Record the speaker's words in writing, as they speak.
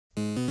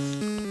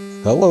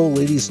Hello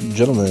ladies and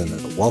gentlemen,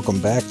 and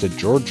welcome back to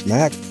Georg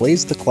Mack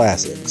Plays the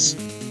Classics.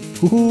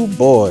 Ooh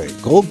boy,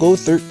 Golgo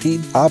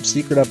 13 Top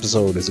Secret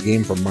Episode is a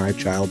game from my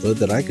childhood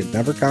that I could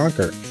never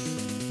conquer.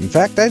 In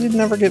fact, I did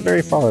never get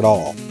very far at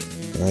all.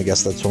 And I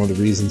guess that's one of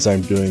the reasons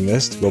I'm doing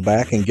this, to go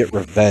back and get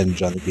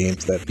revenge on the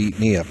games that beat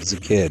me up as a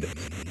kid.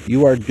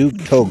 You are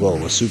Duke Togo,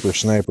 a super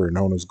sniper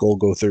known as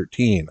Golgo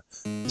 13.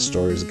 The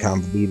story is a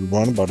convoluted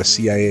one about a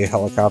CIA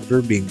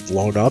helicopter being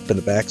blown up and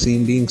a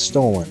vaccine being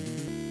stolen.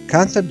 The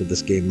content of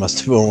this game must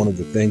have been one of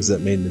the things that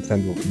made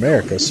Nintendo of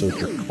America so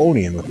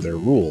draconian with their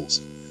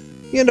rules.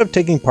 You end up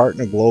taking part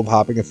in a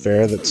globe-hopping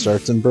affair that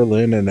starts in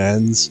Berlin and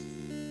ends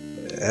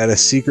at a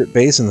secret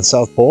base in the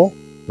South Pole?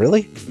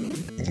 Really?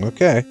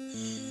 Okay.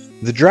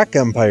 The Drek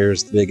Empire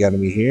is the big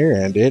enemy here,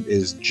 and it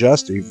is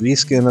just a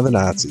reskin of the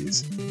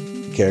Nazis.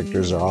 The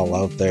characters are all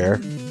out there.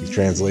 The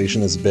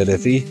translation is a bit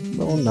iffy,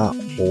 though not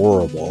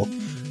horrible,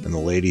 and the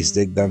ladies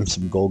dig them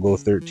some Golgo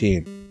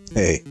 13.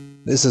 Hey,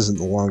 this isn't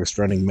the longest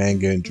running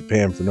manga in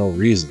Japan for no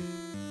reason.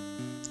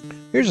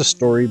 Here's a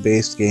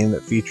story-based game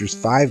that features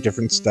 5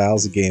 different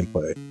styles of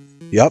gameplay.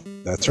 Yup,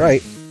 that's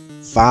right,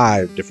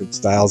 5 different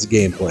styles of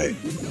gameplay.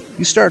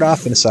 You start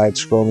off in a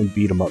side-scrolling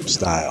beat-em-up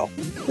style.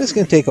 This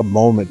can take a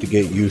moment to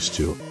get used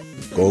to.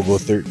 Golgo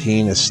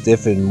 13 is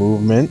stiff in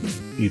movement.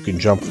 You can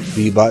jump with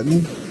the B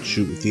button,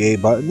 shoot with the A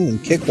button,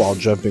 and kick while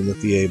jumping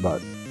with the A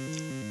button.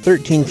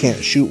 13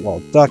 can't shoot while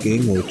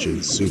ducking, which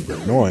is super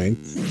annoying,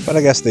 but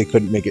I guess they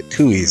couldn't make it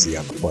too easy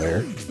on the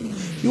player.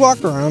 You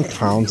walk around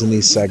towns in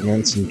these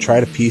segments and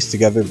try to piece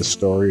together the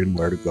story and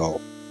where to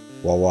go.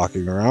 While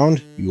walking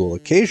around, you will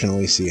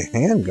occasionally see a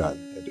handgun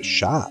and a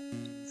shot.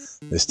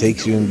 This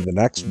takes you into the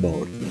next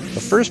mode, the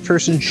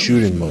first-person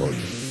shooting mode.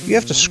 You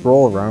have to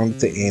scroll around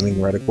with the aiming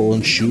reticle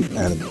and shoot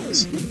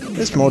enemies.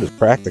 This mode is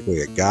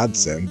practically a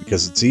godsend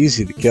because it's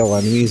easy to kill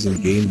enemies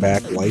and gain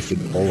back life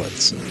and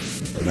bullets.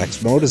 The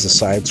next mode is a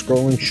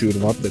side-scrolling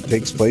shoot-'em-up that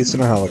takes place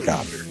in a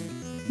helicopter.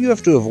 You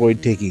have to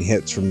avoid taking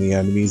hits from the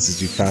enemies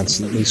as you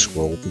constantly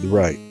scroll to the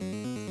right.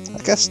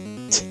 I guess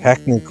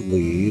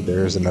technically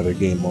there's another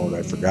game mode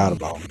I forgot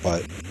about,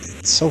 but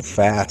it's so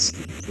fast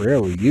and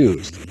rarely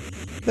used.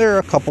 There are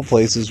a couple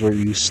places where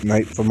you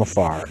snipe from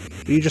afar,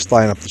 but you just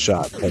line up the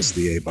shot, press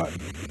the A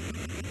button.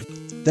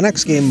 The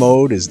next game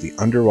mode is the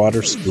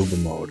underwater scuba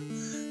mode.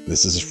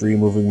 This is a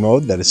free-moving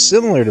mode that is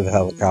similar to the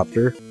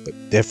helicopter,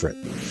 but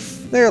different.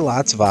 There are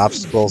lots of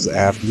obstacles that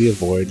have to be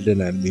avoided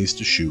and enemies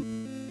to shoot.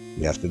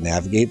 You have to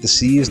navigate the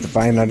seas to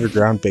find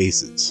underground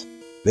bases.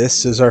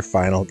 This is our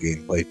final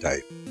gameplay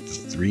type, the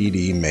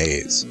 3D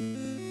maze.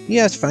 You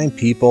have to find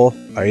people,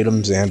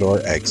 items,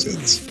 and/or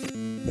exits.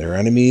 There are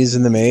enemies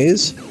in the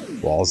maze,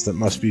 walls that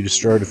must be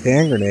destroyed with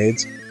hand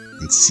grenades,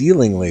 and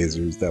ceiling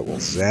lasers that will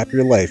zap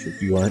your life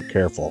if you aren't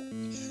careful.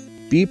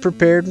 Be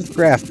prepared with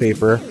graph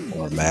paper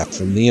or a map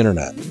from the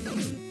internet.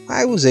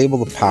 I was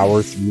able to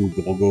power through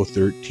Golgo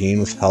 13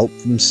 with help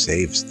from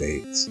save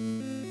states.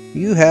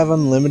 You have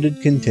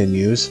unlimited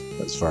continues,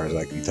 as far as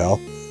I can tell,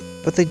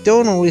 but they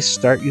don't always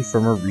start you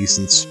from a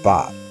recent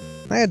spot.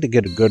 I had to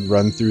get a good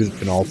run through the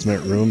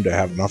penultimate room to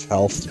have enough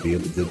health to be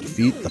able to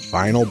defeat the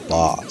final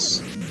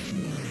boss.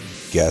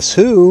 Guess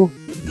who?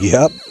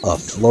 Yep, a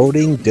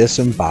floating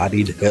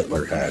disembodied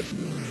Hitler head.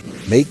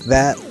 Make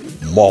that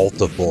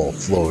multiple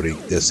floating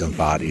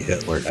disembodied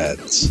Hitler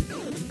heads.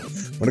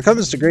 When it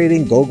comes to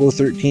grading Golgo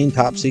 13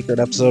 Top Secret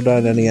Episode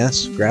on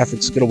NES,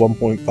 graphics get a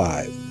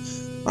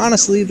 1.5.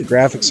 Honestly, the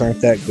graphics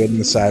aren't that good in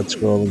the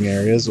side-scrolling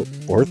areas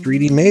or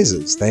 3D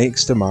mazes,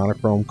 thanks to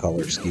monochrome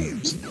color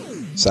schemes.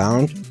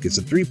 Sound gets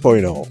a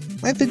 3.0.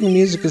 I think the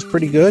music is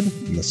pretty good,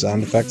 and the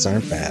sound effects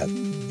aren't bad.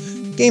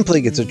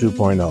 Gameplay gets a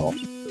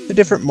 2.0. The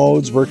different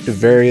modes work to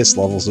various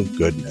levels of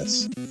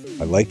goodness.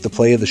 I like the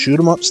play of the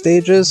shoot-'em-up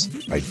stages,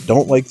 I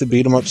don't like the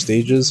beat-'em-up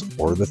stages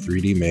or the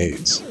 3D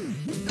maze.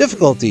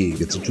 Difficulty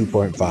gets a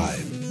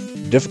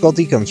 2.5.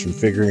 Difficulty comes from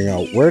figuring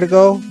out where to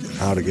go and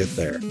how to get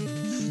there.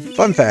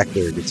 Fun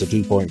factor gets a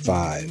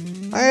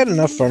 2.5. I had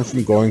enough fun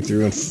from going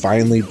through and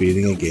finally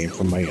beating a game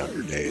from my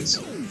younger days.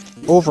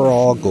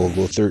 Overall,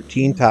 Golgo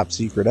 13 Top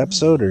Secret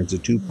Episode earns a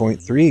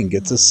 2.3 and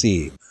gets a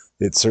C.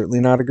 It's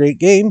certainly not a great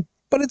game,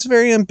 but it's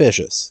very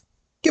ambitious.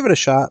 Give it a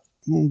shot,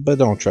 but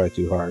don't try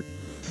too hard.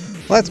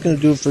 Well, that's going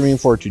to do it for me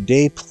for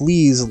today.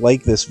 Please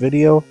like this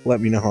video, let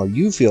me know how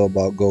you feel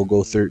about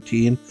Golgo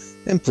 13,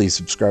 and please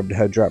subscribe to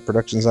Head Drop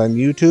Productions on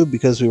YouTube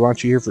because we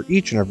want you here for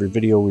each and every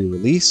video we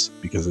release,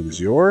 because it is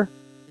your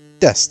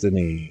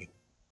destiny.